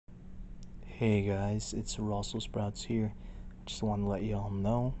Hey guys, it's RussellSproutz here. Just want to let y'all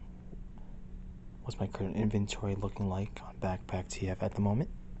know what's my current inventory looking like on Backpack.tf at the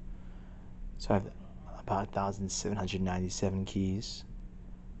moment. So I have about 1,797 keys.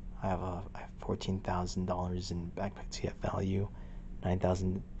 I have $14,000 in Backpack.tf value,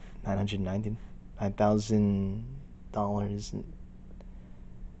 $9,000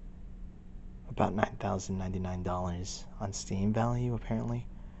 about $9,099 on Steam value apparently.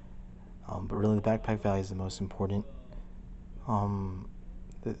 But really the backpack value is the most important. I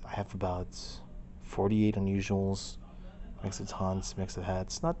have about 48 unusuals, mix of taunts, mix of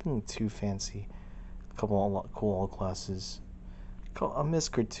hats, nothing too fancy. A couple of cool all classes, a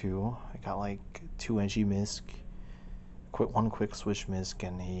misc or two. I got like 2 NG misc, one quick switch misc,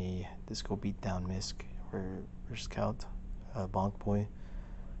 and a disco beatdown misc for scout, bonk boy.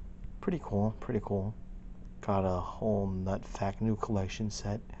 Pretty cool. Got a whole nut fact new collection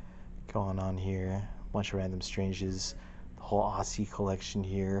set going on here. A bunch of random stranges. The whole Aussie collection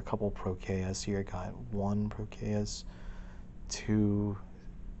here. A couple Pro KS here. Got 1 Pro KS, 2,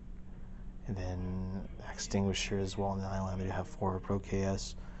 and then Extinguisher as well. And then I landed to have 4 Pro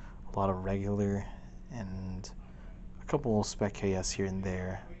KS. A lot of regular and a couple spec KS here and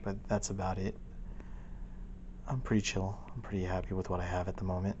there, but that's about it. I'm pretty chill. I'm pretty happy with what I have at the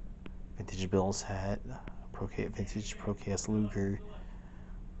moment. Vintage Bills hat, vintage Pro KS Luger.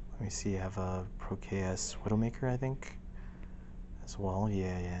 Let me see, I have a Pro KS Widowmaker, I think, as well.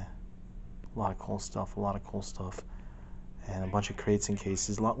 Yeah. A lot of cool stuff, And a bunch of crates and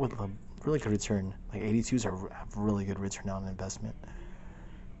cases, a lot with a really good return. Like 82s have really good return on investment.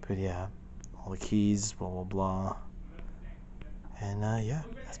 But yeah, all the keys, blah, blah, blah. And yeah,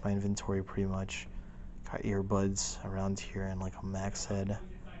 that's my inventory pretty much. Got earbuds around here and like a Max head.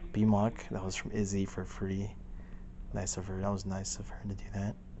 BMOC, that was from Izzy for free. Nice of her, that was nice of her to do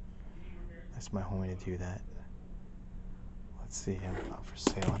that. That's my homie to do that. Let's see him out for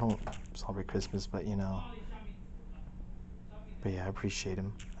sale. I don't celebrate Christmas, but you know. But yeah, I appreciate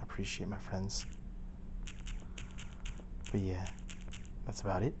him. I appreciate my friends. But yeah, that's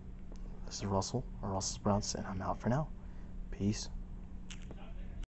about it. This is Russell, or RussellSproutz, and I'm out for now. Peace.